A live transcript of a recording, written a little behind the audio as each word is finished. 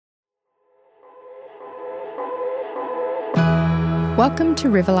Welcome to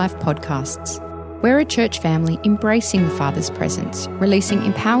River Life Podcasts. We're a church family embracing the Father's presence, releasing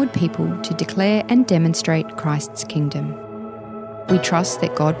empowered people to declare and demonstrate Christ's kingdom. We trust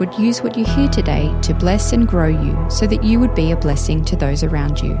that God would use what you hear today to bless and grow you so that you would be a blessing to those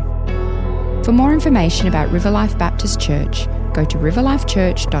around you. For more information about River Life Baptist Church, go to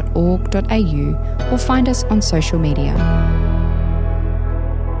riverlifechurch.org.au or find us on social media.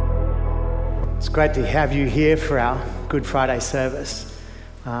 It's great to have you here for our Good Friday service.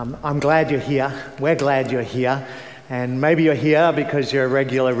 I'm glad you're here. We're glad you're here. And maybe you're here because you're a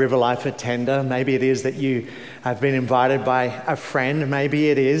regular River Life attender. Maybe it is that you have been invited by a friend. Maybe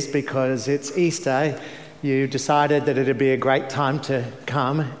it is because it's Easter. You decided that it'd be a great time to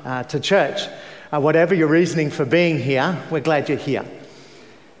come to church. Whatever your reasoning for being here, we're glad you're here.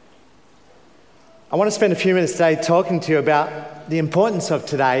 I want to spend a few minutes today talking to you about the importance of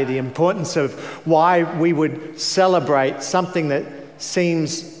today, the importance of why we would celebrate something that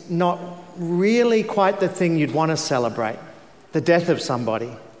seems not really quite the thing you'd want to celebrate, the death of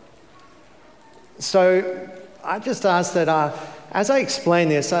somebody. So I just ask that as I explain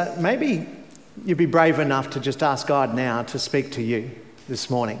this, maybe you'd be brave enough to just ask God now to speak to you this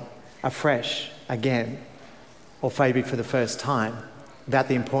morning, afresh, again, or maybe for the first time, about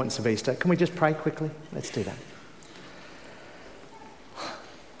the importance of Easter. Can we just pray quickly? Let's do that.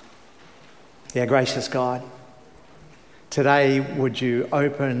 Yeah, gracious God, today would you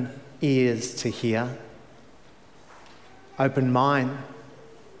open ears to hear, open mine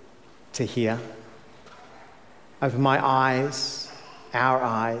to hear, open my eyes, our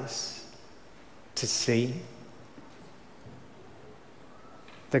eyes, to see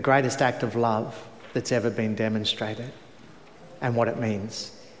the greatest act of love that's ever been demonstrated and what it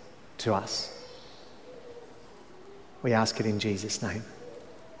means to us. We ask it in Jesus' name.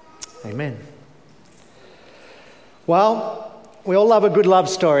 Amen. Well, we all love a good love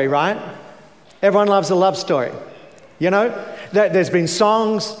story, right? Everyone loves a love story. You know, there's been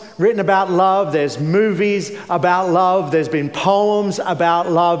songs written about love. There's movies about love. There's been poems about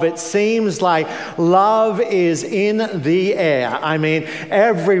love. It seems like love is in the air. I mean,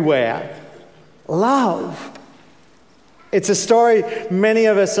 everywhere. Love. It's a story many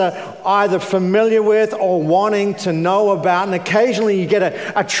of us are either familiar with or wanting to know about. And occasionally you get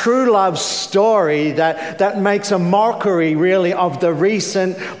a true love story that makes a mockery, really, of the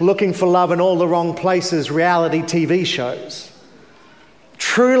recent looking for love in all the wrong places reality TV shows.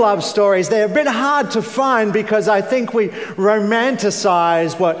 True love stories, they're a bit hard to find because I think we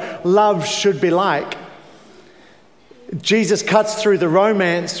romanticize what love should be like. Jesus cuts through the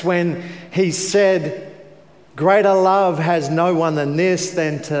romance when he said, "Greater love has no one than this,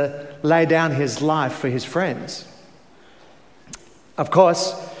 than to lay down his life for his friends." Of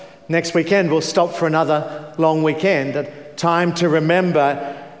course, next weekend we'll stop for another long weekend, a time to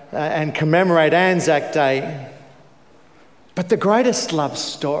remember and commemorate Anzac Day. But the greatest love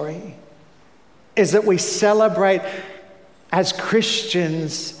story is that we celebrate as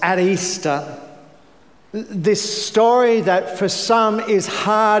Christians at Easter. This story that for some is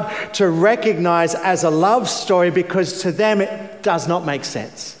hard to recognize as a love story because to them it does not make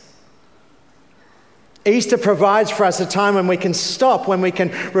sense. Easter provides for us a time when we can stop, when we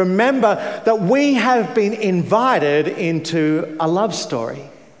can remember that we have been invited into a love story.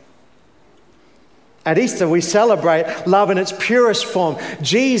 At Easter, we celebrate love in its purest form.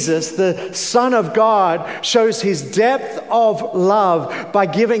 Jesus, the Son of God, shows his depth of love by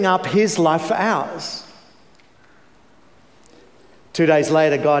giving up his life for ours. 2 days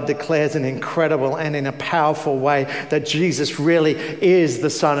later, God declares in an incredible and in a powerful way that Jesus really is the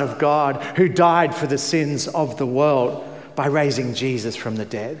Son of God who died for the sins of the world by raising Jesus from the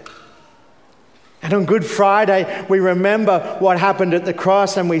dead. And on Good Friday, we remember what happened at the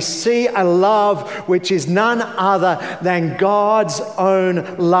cross and we see a love which is none other than God's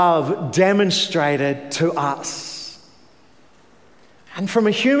own love demonstrated to us. And from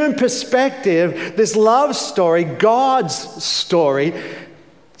a human perspective, this love story, God's story,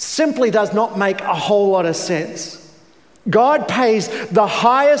 simply does not make a whole lot of sense. God pays the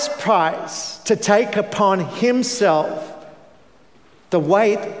highest price to take upon himself the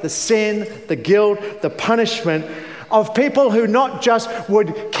weight, the sin, the guilt, the punishment of people who not just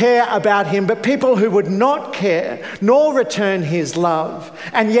would care about him, but people who would not care nor return his love.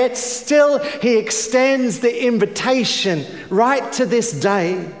 And yet still he extends the invitation right to this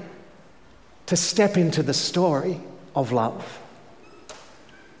day to step into the story of love.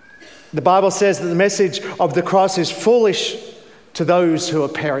 The Bible says that the message of the cross is foolish to those who are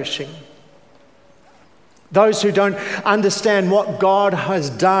perishing. Those who don't understand what God has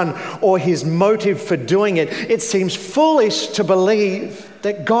done or his motive for doing it, it seems foolish to believe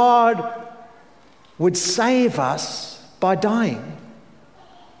that God would save us by dying.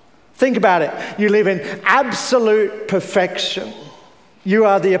 Think about it. You live in absolute perfection. You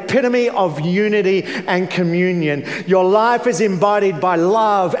are the epitome of unity and communion. Your life is embodied by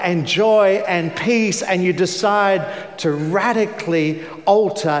love and joy and peace, and you decide to radically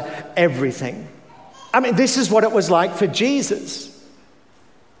alter everything. I mean, this is what it was like for Jesus.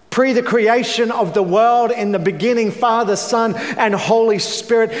 Pre the creation of the world, in the beginning, Father, Son, and Holy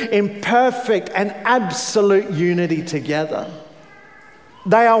Spirit in perfect and absolute unity together.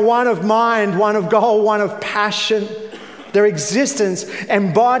 They are one of mind, one of goal, one of passion. Their existence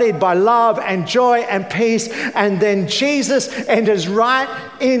embodied by love and joy and peace. And then Jesus enters right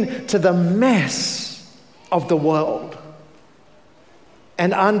into the mess of the world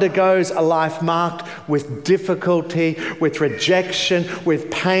and undergoes a life marked with difficulty, with rejection,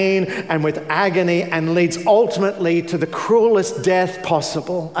 with pain, and with agony, and leads ultimately to the cruelest death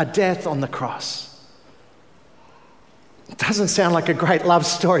possible, a death on the cross. It doesn't sound like a great love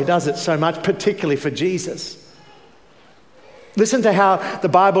story, does it, so much, particularly for Jesus? Listen to how the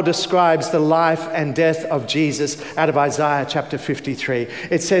Bible describes the life and death of Jesus out of Isaiah chapter 53.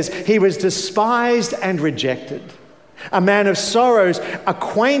 It says, "He was despised and rejected, a man of sorrows,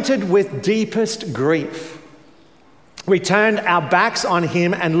 acquainted with deepest grief. We turned our backs on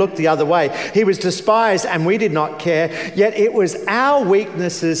him and looked the other way. He was despised and we did not care, yet it was our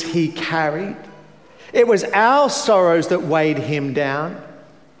weaknesses he carried. It was our sorrows that weighed him down.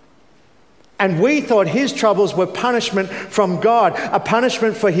 And we thought his troubles were punishment from God, a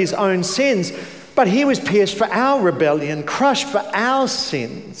punishment for his own sins. But he was pierced for our rebellion, crushed for our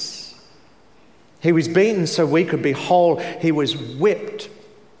sins. He was beaten so we could be whole. He was whipped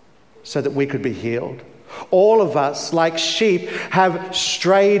so that we could be healed. All of us, like sheep, have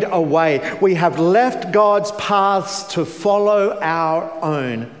strayed away. We have left God's paths to follow our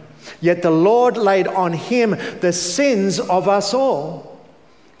own. Yet the Lord laid on him the sins of us all.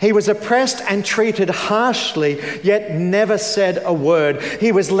 He was oppressed and treated harshly, yet never said a word.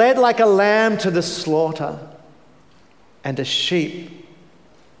 He was led like a lamb to the slaughter, and a sheep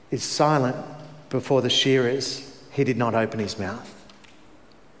is silent before the shearers. He did not open his mouth.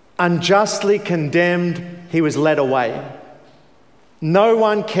 Unjustly condemned, he was led away. No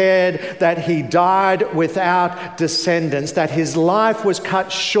one cared that he died without descendants, that his life was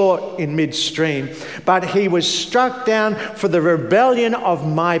cut short in midstream. But he was struck down for the rebellion of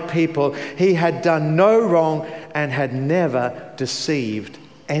my people. He had done no wrong and had never deceived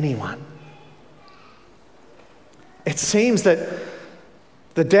anyone." It seems that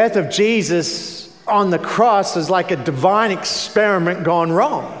the death of Jesus on the cross is like a divine experiment gone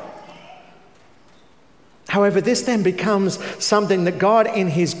wrong. However, this then becomes something that God in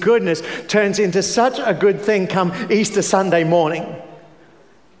his goodness turns into such a good thing come Easter Sunday morning.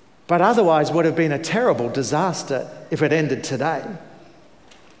 But otherwise would have been a terrible disaster if it ended today.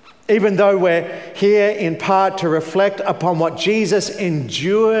 Even though we're here in part to reflect upon what Jesus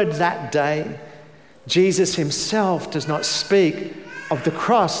endured that day, Jesus himself does not speak of the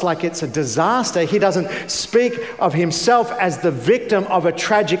cross like it's a disaster. He doesn't speak of himself as the victim of a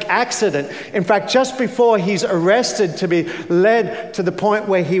tragic accident. In fact, just before he's arrested to be led to the point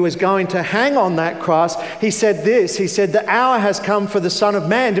where he was going to hang on that cross, he said this. He said, "The hour has come for the Son of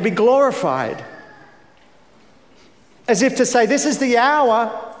Man to be glorified." As if to say, this is the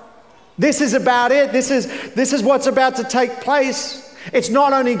hour. This is about it. This is what's about to take place. It's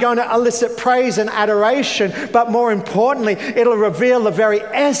not only going to elicit praise and adoration, but more importantly, it'll reveal the very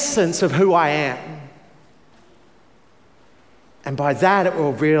essence of who I am. And by that, it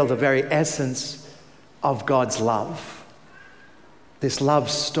will reveal the very essence of God's love. This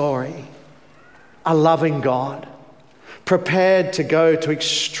love story. A loving God, prepared to go to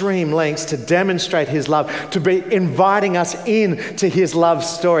extreme lengths to demonstrate his love, to be inviting us in to his love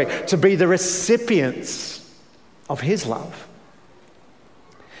story, to be the recipients of his love.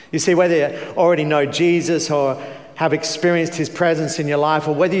 You see, whether you already know Jesus or have experienced his presence in your life,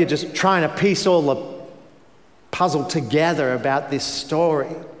 or whether you're just trying to piece all the puzzle together about this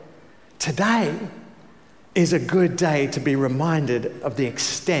story, today is a good day to be reminded of the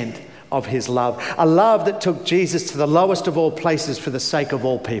extent of his love. A love that took Jesus to the lowest of all places for the sake of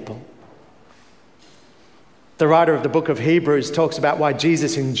all people. The writer of the book of Hebrews talks about why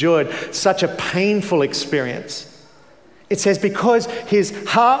Jesus endured such a painful experience. It says, because his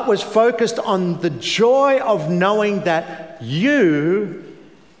heart was focused on the joy of knowing that you,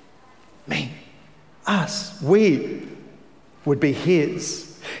 me, us, we would be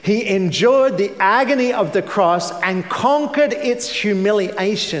his. He endured the agony of the cross and conquered its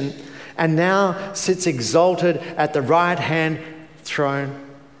humiliation, and now sits exalted at the right-hand throne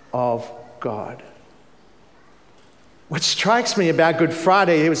of God. What strikes me about Good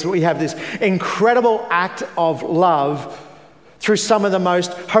Friday is we have this incredible act of love through some of the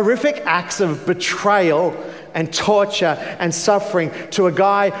most horrific acts of betrayal and torture and suffering to a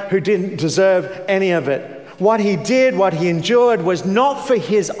guy who didn't deserve any of it. What he did, what he endured, was not for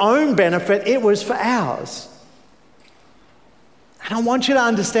his own benefit, it was for ours. And I want you to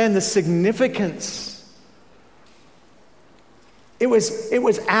understand the significance. It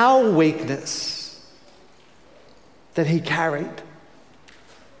was our weakness that he carried.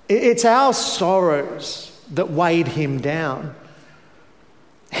 It's our sorrows that weighed him down.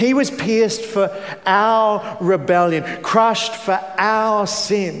 He was pierced for our rebellion, crushed for our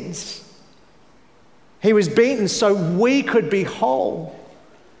sins. He was beaten so we could be whole,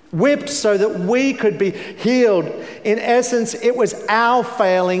 whipped so that we could be healed. In essence, it was our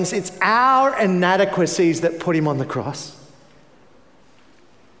failings, it's our inadequacies that put him on the cross.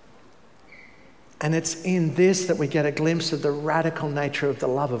 And it's in this that we get a glimpse of the radical nature of the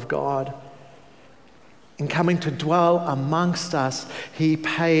love of God. In coming to dwell amongst us, he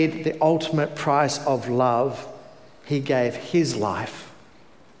paid the ultimate price of love. He gave his life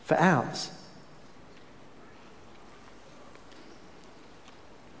for ours.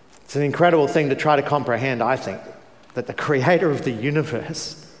 It's an incredible thing to try to comprehend, I think, that the creator of the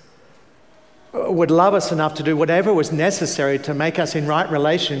universe would love us enough to do whatever was necessary to make us in right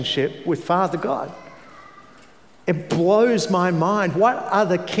relationship with Father God. It blows my mind. What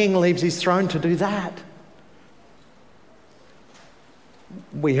other king leaves his throne to do that?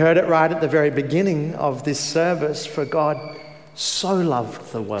 We heard it right at the very beginning of this service. For God so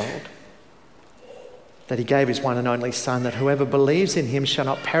loved the world that he gave his one and only Son, that whoever believes in him shall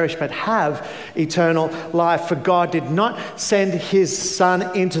not perish but have eternal life. For God did not send his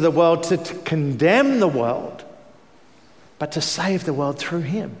Son into the world to condemn the world, but to save the world through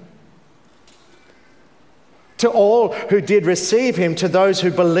him. To all who did receive him, to those who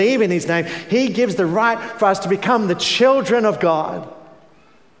believe in his name, he gives the right for us to become the children of God.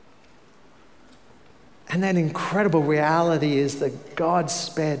 And that incredible reality is that God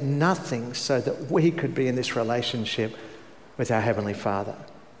spared nothing so that we could be in this relationship with our Heavenly Father.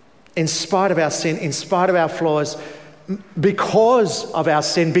 In spite of our sin, in spite of our flaws, because of our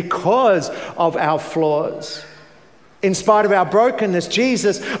sin, because of our flaws, in spite of our brokenness,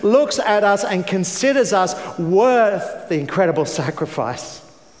 Jesus looks at us and considers us worth the incredible sacrifice.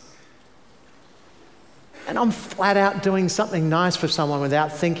 And I'm flat out doing something nice for someone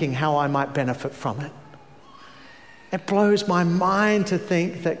without thinking how I might benefit from it. It blows my mind to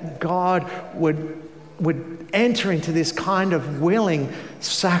think that God would enter into this kind of willing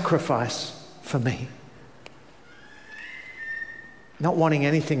sacrifice for me, not wanting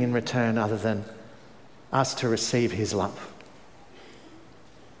anything in return other than us to receive his love.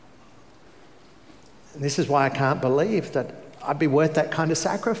 And this is why I can't believe that I'd be worth that kind of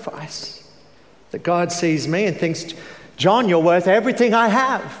sacrifice. That God sees me and thinks, John, you're worth everything I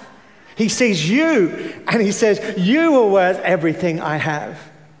have. He sees you and he says, you are worth everything I have.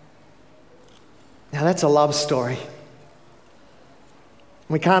 Now that's a love story.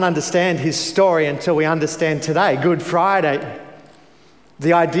 We can't understand his story until we understand today, Good Friday.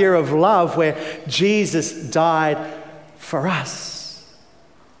 The idea of love where Jesus died for us.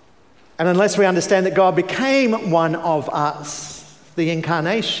 And unless we understand that God became one of us, the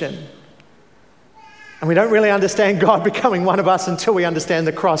incarnation, and we don't really understand God becoming one of us until we understand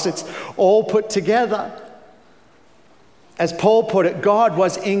the cross. It's all put together. As Paul put it, God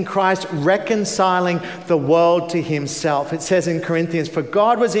was in Christ reconciling the world to himself. It says in Corinthians, for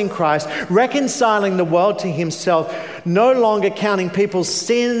God was in Christ reconciling the world to himself, no longer counting people's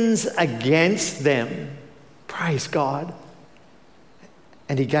sins against them. Praise God.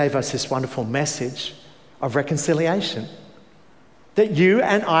 And he gave us this wonderful message of reconciliation. That you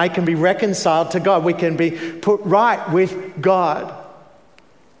and I can be reconciled to God. We can be put right with God,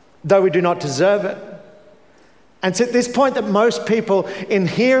 though we do not deserve it. And it's at this point that most people, in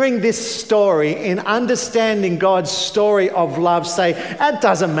hearing this story, in understanding God's story of love, say, that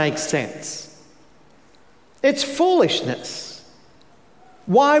doesn't make sense. It's foolishness.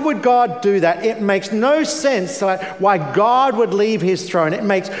 Why would God do that? It makes no sense why God would leave his throne. It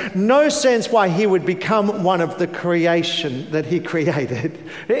makes no sense why he would become one of the creation that he created.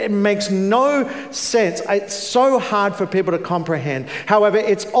 It makes no sense. It's so hard for people to comprehend. However,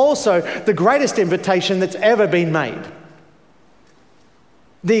 it's also the greatest invitation that's ever been made.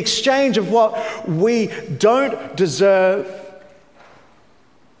 The exchange of what we don't deserve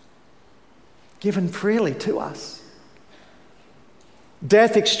given freely to us.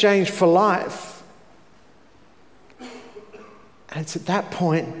 Death exchanged for life. And it's at that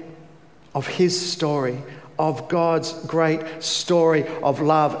point of his story, of God's great story of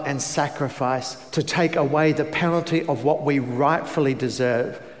love and sacrifice to take away the penalty of what we rightfully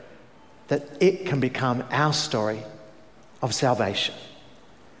deserve, that it can become our story of salvation.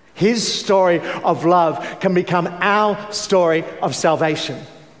 His story of love can become our story of salvation.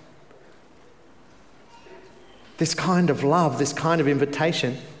 This kind of love, this kind of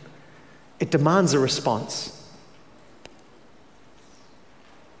invitation, it demands a response.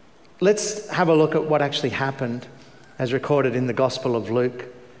 Let's have a look at what actually happened as recorded in the Gospel of Luke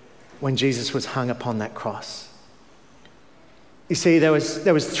when Jesus was hung upon that cross. You see, there was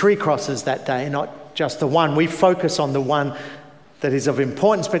 3 crosses that day, not just the one. We focus on the one that is of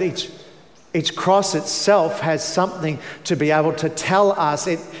importance, but each cross itself has something to be able to tell us.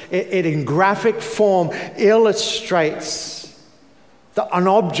 It in graphic form illustrates an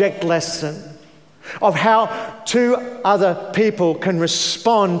object lesson of how 2 other people can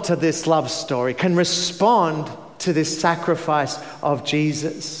respond to this love story, can respond to this sacrifice of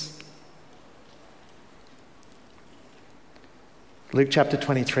Jesus. Luke chapter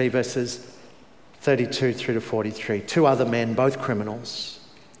 23, verses 32 through to 43. 2 other men, both criminals,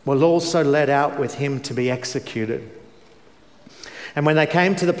 were also led out with him to be executed. And when they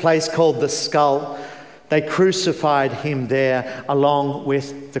came to the place called the Skull, they crucified him there along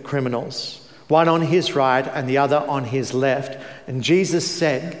with the criminals, one on his right and the other on his left. And Jesus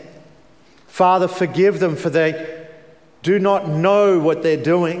said, "Father, forgive them, for they do not know what they're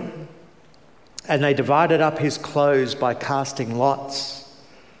doing." And they divided up his clothes by casting lots.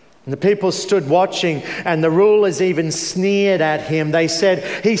 And the people stood watching, and the rulers even sneered at him. They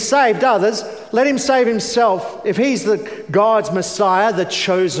said, "He saved others, let him save himself, if he's God's Messiah, the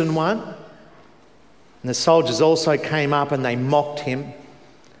chosen one." And the soldiers also came up and they mocked him.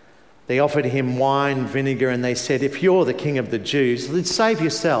 They offered him wine, vinegar, and they said, "If you're the King of the Jews, then save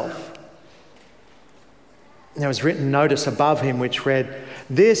yourself." And there was written notice above him which read,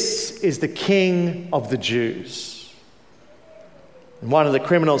 "This is the King of the Jews." And one of the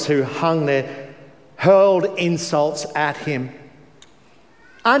criminals who hung there hurled insults at him.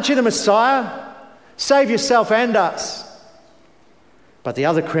 "Aren't you the Messiah? Save yourself and us." But the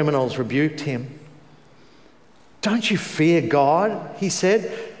other criminals rebuked him. "Don't you fear God?" he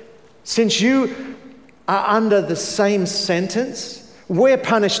said. "Since you are under the same sentence, we're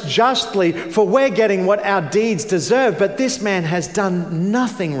punished justly, for we're getting what our deeds deserve, but this man has done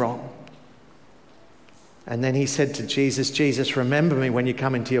nothing wrong." And then he said to Jesus, "Jesus, remember me when you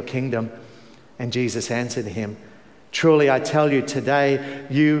come into your kingdom." And Jesus answered him, "Truly I tell you, today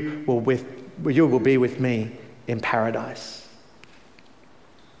you will be with me in paradise."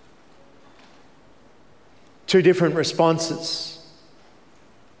 2 different responses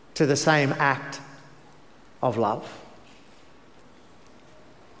to the same act of love.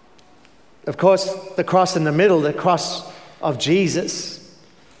 Of course, the cross in the middle, the cross of Jesus,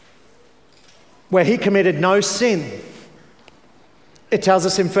 where he committed no sin. It tells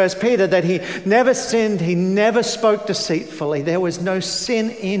us in 1 Peter that he never sinned, he never spoke deceitfully. There was no sin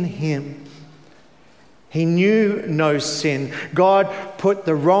in him. He knew no sin. God put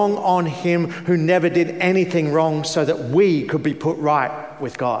the wrong on him who never did anything wrong so that we could be put right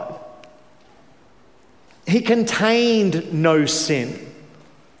with God. He contained no sin.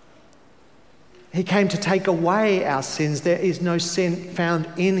 He came to take away our sins. There is no sin found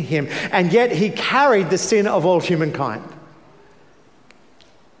in him. And yet he carried the sin of all humankind.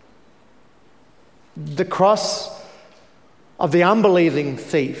 The cross of the unbelieving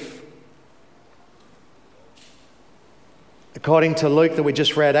thief, according to Luke that we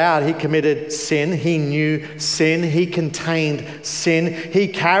just read out, he committed sin. He knew sin. He contained sin. He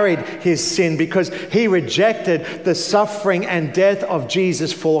carried his sin because he rejected the suffering and death of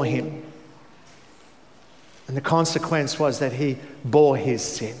Jesus for him. And the consequence was that he bore his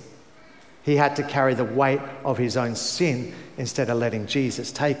sin. He had to carry the weight of his own sin instead of letting Jesus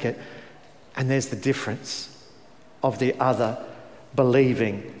take it. And there's the difference of the other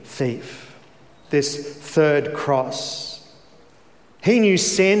believing thief. This 3rd cross. He knew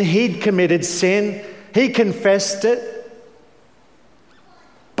sin. He'd committed sin. He confessed it.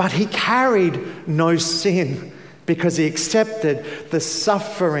 But he carried no sin because he accepted the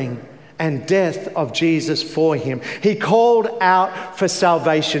suffering and death of Jesus for him. He called out for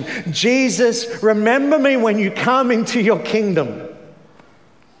salvation. "Jesus, remember me when you come into your kingdom."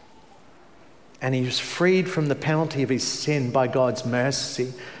 And he was freed from the penalty of his sin by God's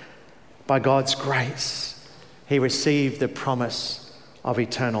mercy, by God's grace. He received the promise of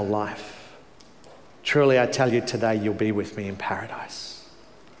eternal life. truly I tell you today, you'll be with me in paradise.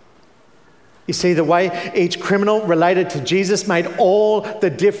 You see, the way each criminal related to Jesus made all the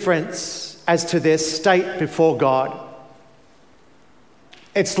difference as to their state before God.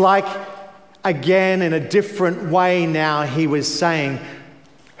 It's like, again, in a different way now, he was saying,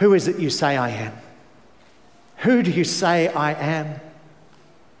 who is it you say I am? Who do you say I am?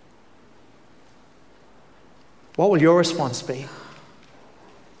 What will your response be?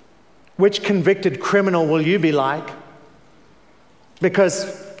 Which convicted criminal will you be like?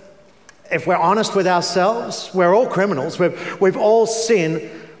 Because if we're honest with ourselves, we're all criminals. We've all sinned.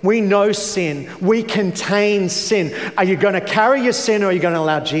 We know sin. We contain sin. Are you going to carry your sin, or are you going to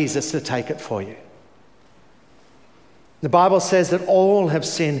allow Jesus to take it for you? The Bible says that all have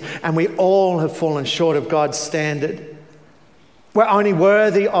sinned and we all have fallen short of God's standard. We're only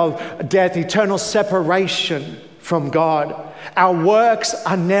worthy of death, eternal separation from God. Our works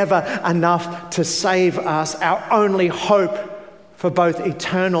are never enough to save us. Our only hope for both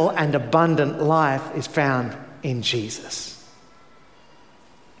eternal and abundant life is found in Jesus.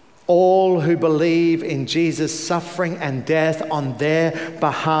 All who believe in Jesus' suffering and death on their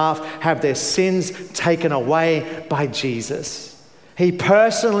behalf have their sins taken away by Jesus. He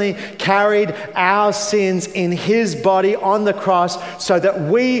personally carried our sins in his body on the cross so that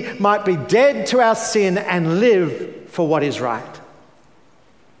we might be dead to our sin and live for what is right.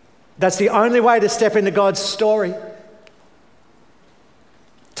 That's the only way to step into God's story,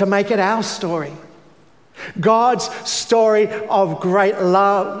 to make it our story. God's story of great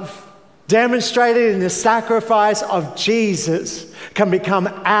love, demonstrated in the sacrifice of Jesus, can become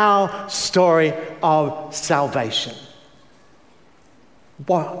our story of salvation.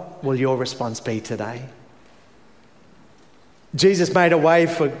 What will your response be today? Jesus made a way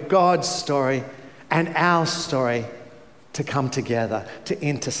for God's story and our story to come together, to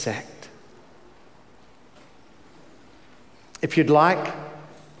intersect. If you'd like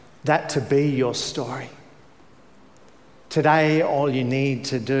that to be your story, today all you need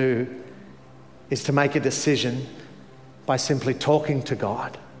to do is to make a decision by simply talking to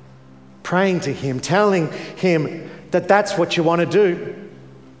God, praying to him, telling him that that's what you want to do.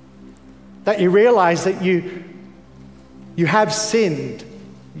 That you realize that you have sinned.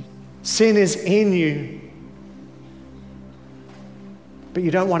 Sin is in you. But you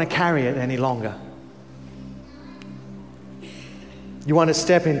don't want to carry it any longer. You want to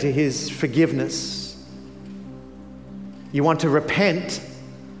step into his forgiveness. You want to repent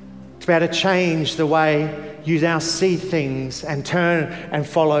to be able to change the way you now see things and turn and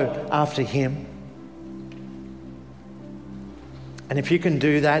follow after him. And if you can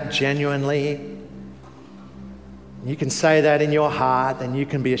do that genuinely, you can say that in your heart, then you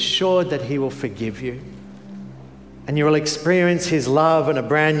can be assured that he will forgive you. And you will experience his love and a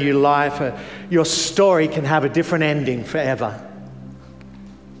brand new life. Your story can have a different ending forever.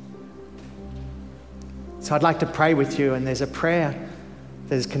 So I'd like to pray with you, and there's a prayer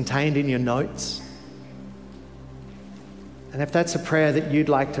that is contained in your notes. And if that's a prayer that you'd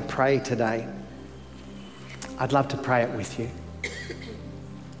like to pray today, I'd love to pray it with you.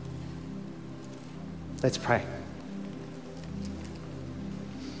 Let's pray.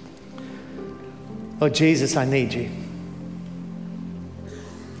 Lord Jesus, I need you.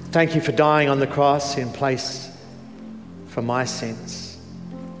 Thank you for dying on the cross in place for my sins.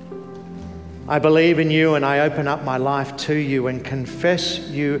 I believe in you, and I open up my life to you and confess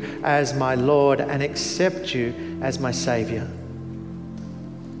you as my Lord and accept you as my Savior.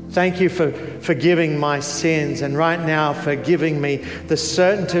 Thank you for forgiving my sins, and right now for giving me the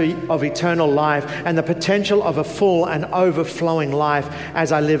certainty of eternal life and the potential of a full and overflowing life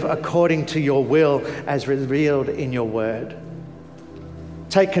as I live according to your will as revealed in your word.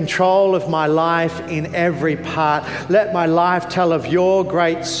 Take control of my life in every part. Let my life tell of your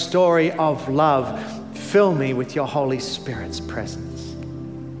great story of love. Fill me with your Holy Spirit's presence.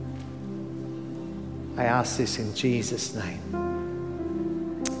 I ask this in Jesus' name.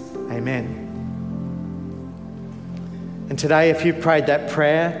 Amen. And today, if you prayed that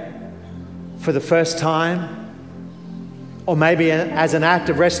prayer for the first time, or maybe as an act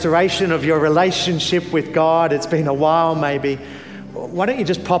of restoration of your relationship with God, it's been a while maybe, why don't you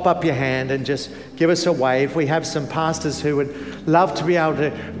just pop up your hand and just give us a wave? We have some pastors who would love to be able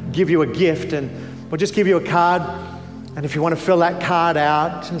to give you a gift, and we'll just give you a card. And if you want to fill that card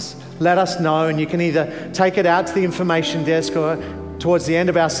out, just let us know, and you can either take it out to the information desk, or towards the end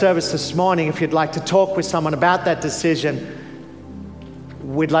of our service this morning, if you'd like to talk with someone about that decision,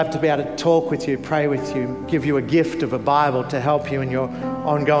 we'd love to be able to talk with you, pray with you, give you a gift of a Bible to help you in your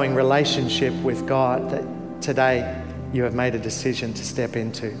ongoing relationship with God that today you have made a decision to step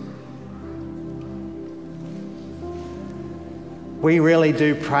into. we really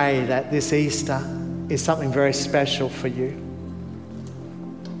do pray that this Easter is something very special for you.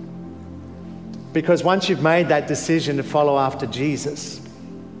 Because once you've made that decision to follow after Jesus,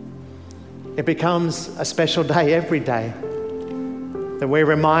 it becomes a special day every day, that we're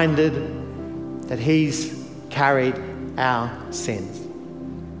reminded that He's carried our sins.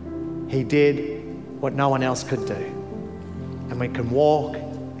 He did what no one else could do. And we can walk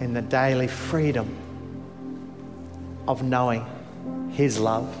in the daily freedom of knowing His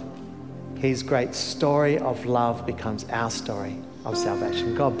love. His great story of love becomes our story of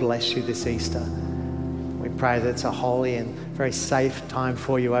salvation. God bless you this Easter. We pray that it's a holy and very safe time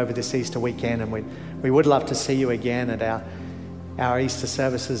for you over this Easter weekend, and we would love to see you again at our Easter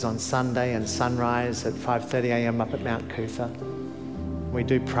services on Sunday and sunrise at 5:30 a.m. up at Mount Cootha. We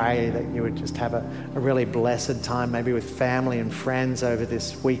do pray that you would just have a really blessed time, maybe with family and friends over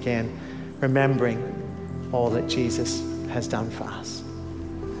this weekend, remembering all that Jesus has done for us.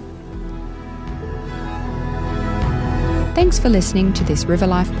 Thanks for listening to this River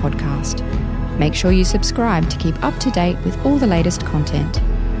Life podcast. Make sure you subscribe to keep up to date with all the latest content.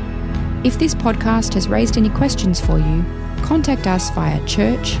 If this podcast has raised any questions for you, contact us via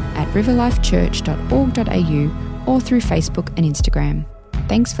church@riverlifechurch.org.au or through Facebook and Instagram.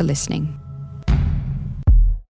 Thanks for listening.